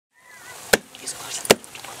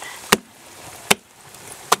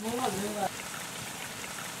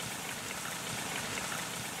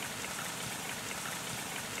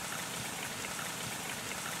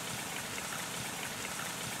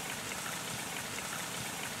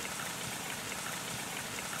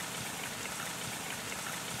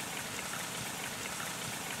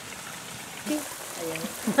Aki.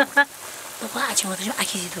 Apa aja waktu itu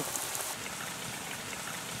Aki itu.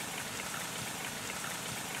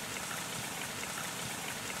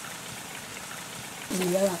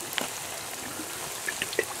 Iya lah.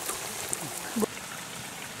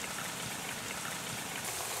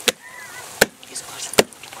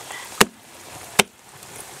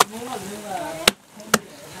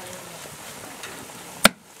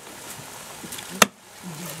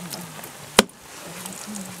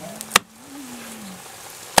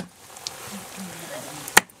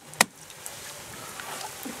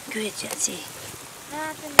 Gue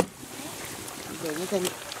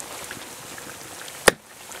jadi.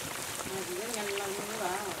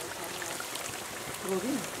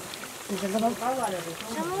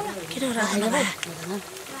 Kita orang apa?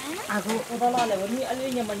 Aku udah lalu ni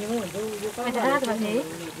alihnya mana tu? Ada apa ni?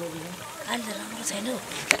 Ada orang sana.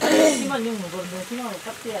 Si mana yang berbuat si mana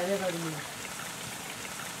kapte ada lagi.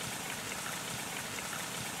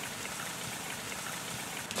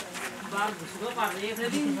 बाहर घुसको पार्ने एक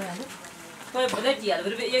थरी कोई बोले कि यार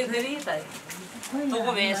फिर भी एक थरी ताई तो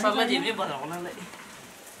को वे सब में जेब में बनाना ले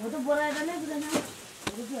वो तो बोरा है ना बुझना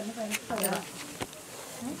वो भी है ना पाए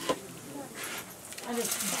अरे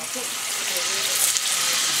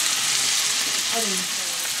अरे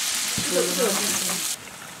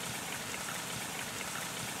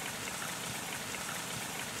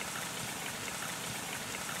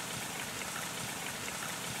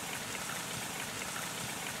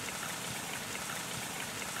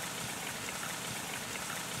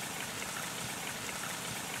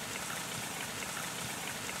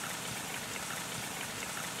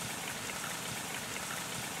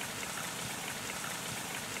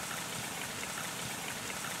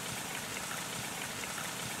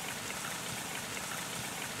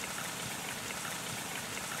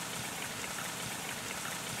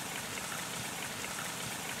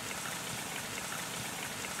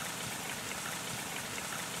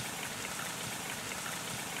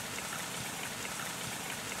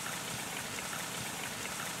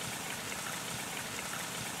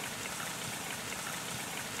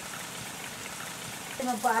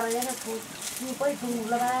mà bà này nó cũng phải thùng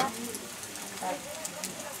là ba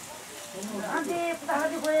anh đi tao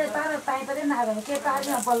đi quay tao tay tao đi nào rồi cái cái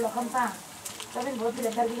gì mà bẩn là không ta tao bên bố thì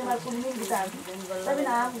là cái gì mà cũng mình đi ta tao bên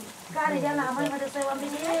nào cái này là mà nó sẽ làm gì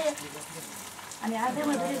anh ấy thì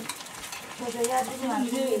mà đi bây giờ ya đi mà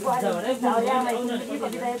đi qua đi tao ya mày đi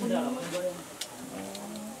đi đây cũng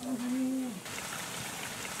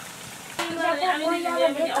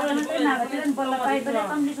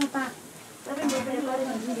tapi boleh kalau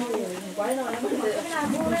ini boleh nak tapi nak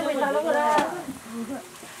boleh kita lalu dah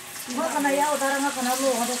mau kena ya utara nak kena lu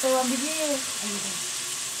ada sewa biji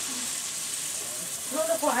lu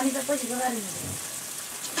tu kau ani tak pergi ke mana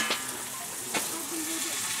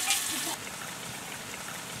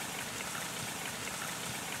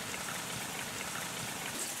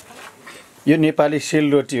यो Nepali sale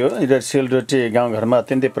रोटी हो र sale रोटी गाउँघरमा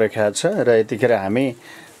अत्यन्तै प्रख्यात छ र यतिखेर हामी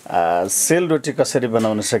सेल रोटी कसरी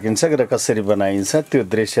बनाउन सकिन्छ र कसरी बनाइन्छ त्यो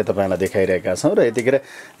दृश्य तपाईलाई देखाइरहेका छौं र यतिखेर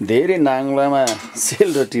धेरै नाङ्लामा सेल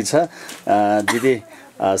रोटी छ दिदी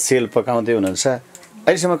सेल पकाउँदै हुनुहुन्छ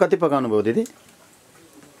अहिलेसम्म कति पकाउनु भयो दिदी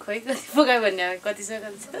खै कति पकायो भन्ने कति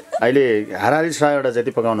सक्छ अहिले हाराहारी 100 वटा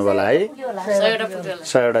जति पकाउनु होला है 100 वटा पुग्यो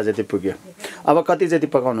 100 वटा जति पुग्यो अब कति जति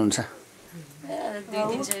पकाउनुहुन्छ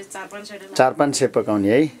 4-500 पकाउने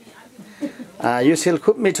है यो सेल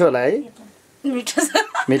खुब मिठो होला है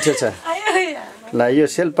मिठो छ ल यो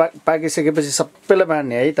सेल पाकिसकेपछि सबैलाई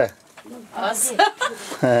बाँड्ने है त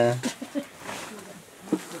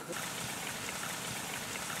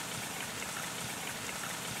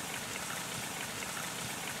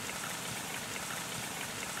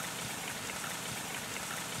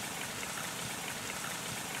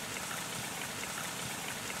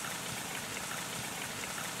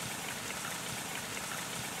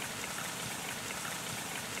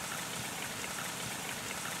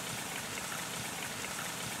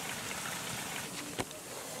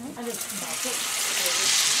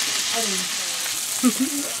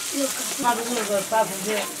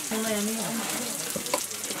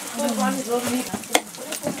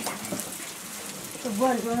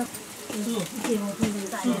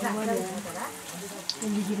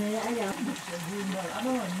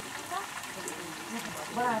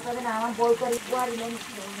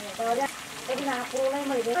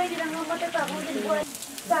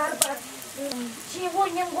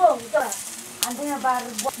Antara bar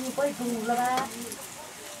buat ni pun tunggu lah.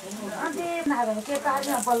 Nanti nak ada ke kali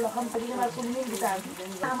nak balik kamu pergi nak kuning kita.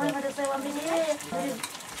 Nama yang ada sewa biji.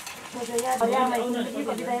 Macam ya, yang lain biji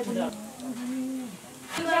pergi dari kuning.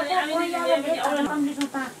 Siapa pun yang ada orang beli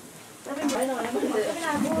suta. Tapi aku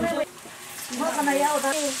mau kena ya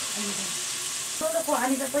udah. Kalau kau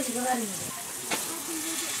ani tak pasti kena ni.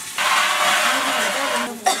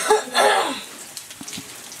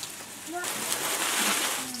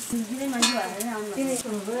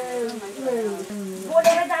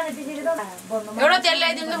 एउटा तेल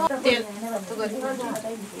ल्याइदिनु न तेल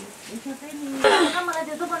मलाई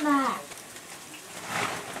त्यो बन्ना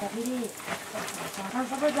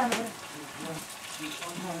सबै जानु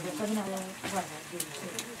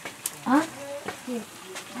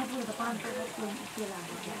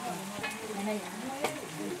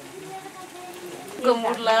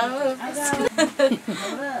गमुर्ला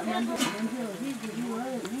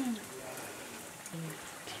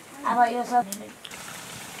अब यो सब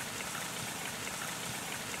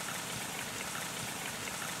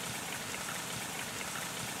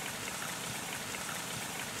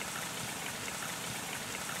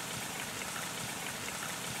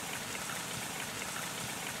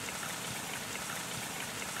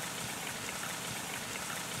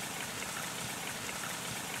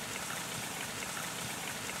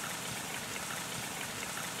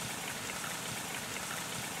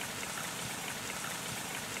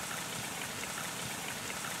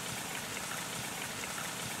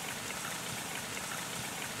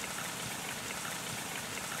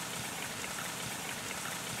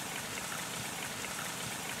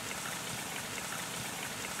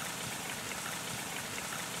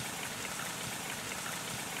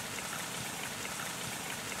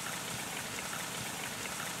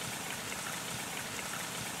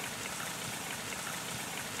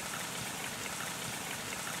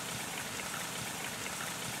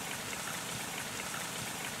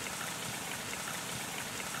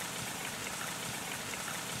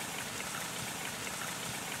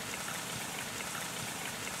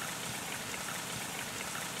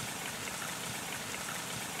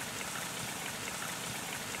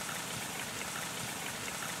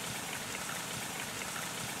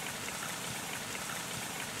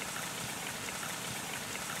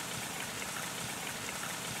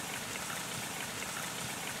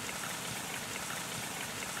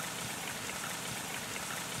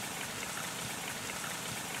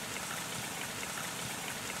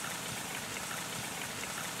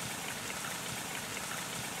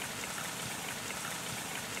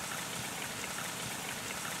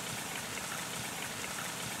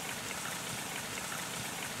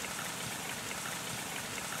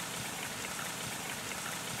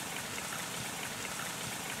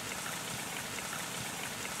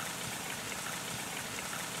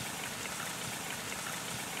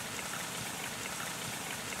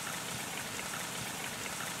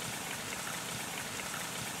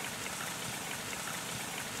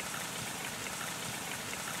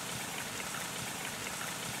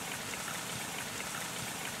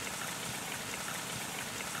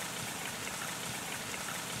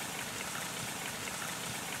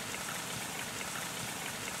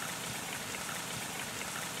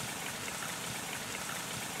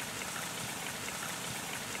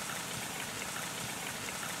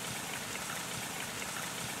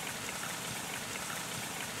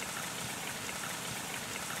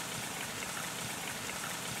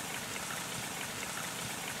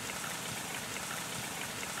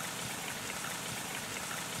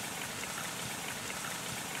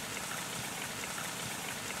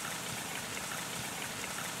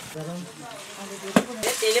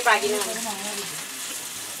तेलले पाकिन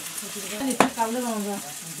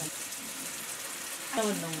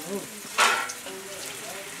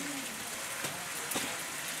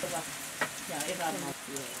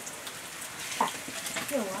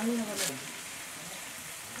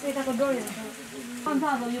यताको डोरी अन्त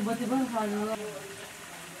अब यो बत्ती पनि खानु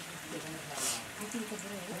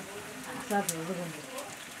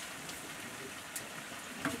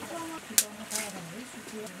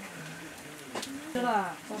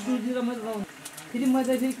सुजी र मैले लाउनु फेरि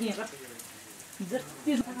मैले फेरि के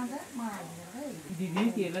जति दिदी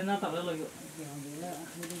त्यसलाई नतलाई लग्यो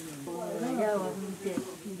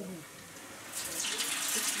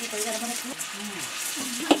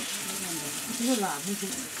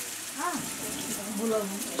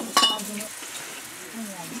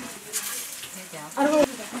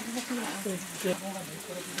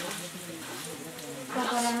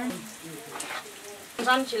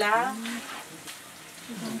Ramchila.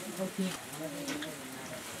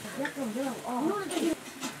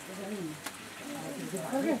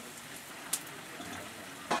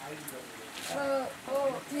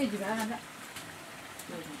 ini juga ada.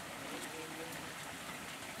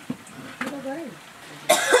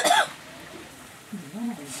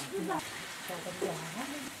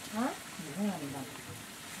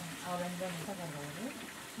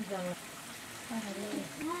 Online